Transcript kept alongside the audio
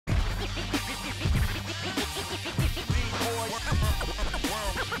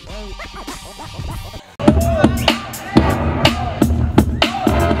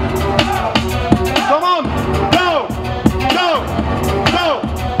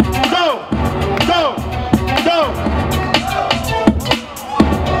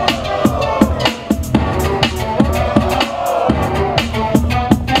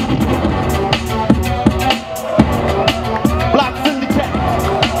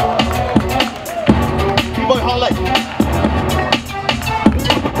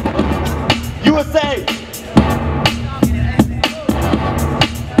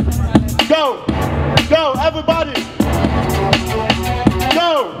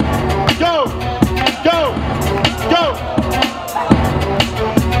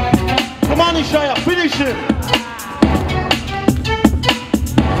finish him.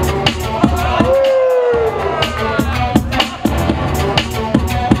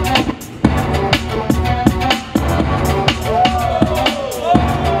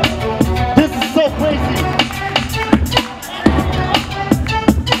 This is so crazy.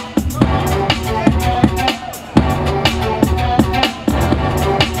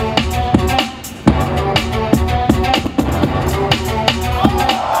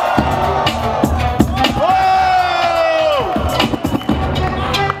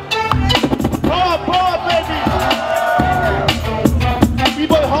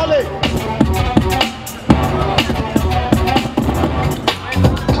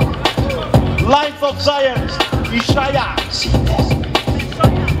 Lines of Science, Ishaya.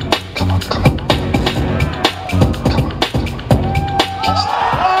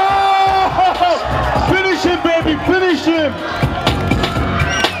 Oh! Finish him, baby, finish him.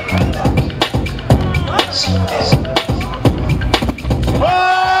 Oh!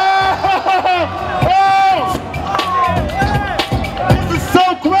 This is so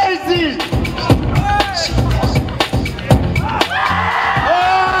crazy.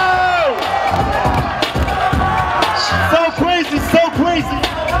 So crazy.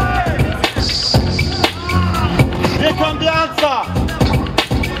 Here comes the answer.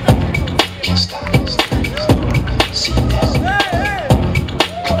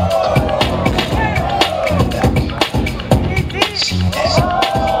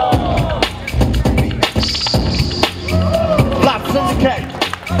 Black Syndicate.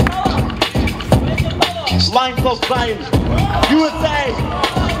 Lines of Science. USA.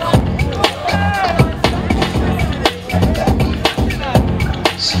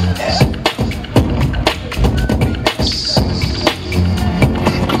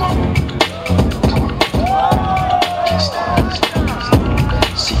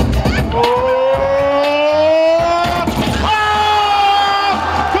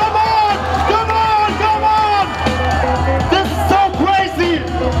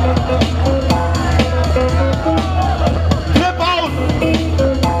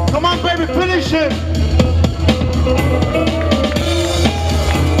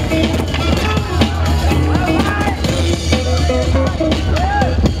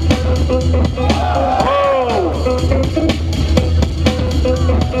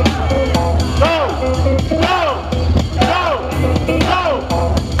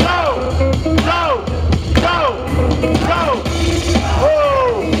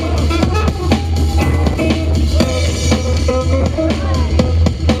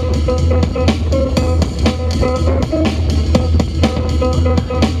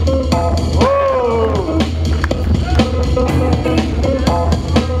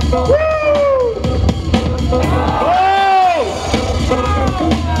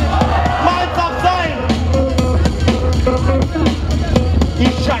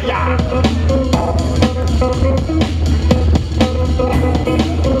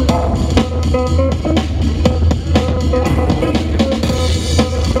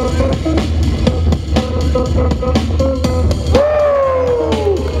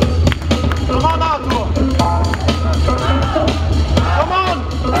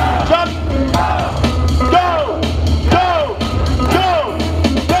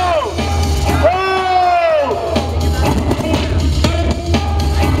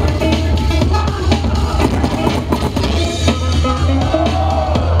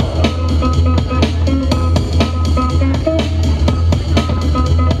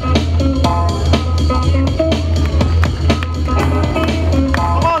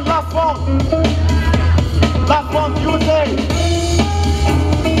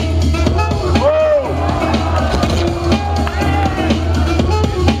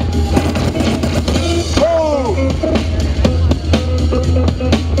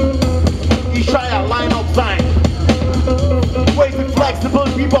 Flexible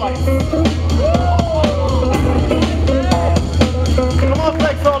BBoy. Come on,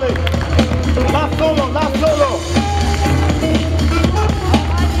 Flexholik. Last solo, last solo.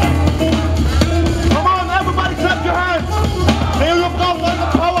 Come on, everybody clap your hands. Feel your blood like the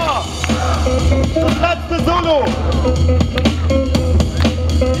power. That's the solo.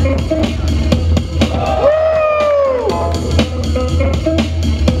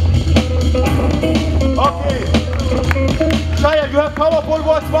 Okay. Shia, you have powerful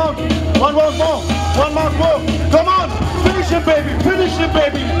words round. One round more. One round more. Come on. Finish him, baby. Finish him,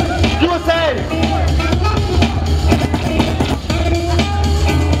 baby. USA.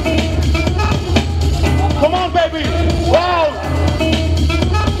 Come on, baby. Wow.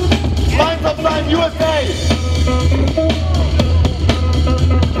 Lines of time, USA.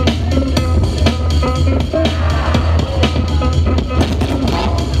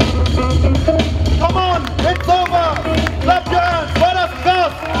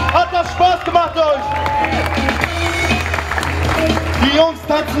 Jungs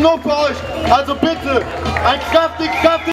tanzen nur für euch. Also bitte, ein kräftig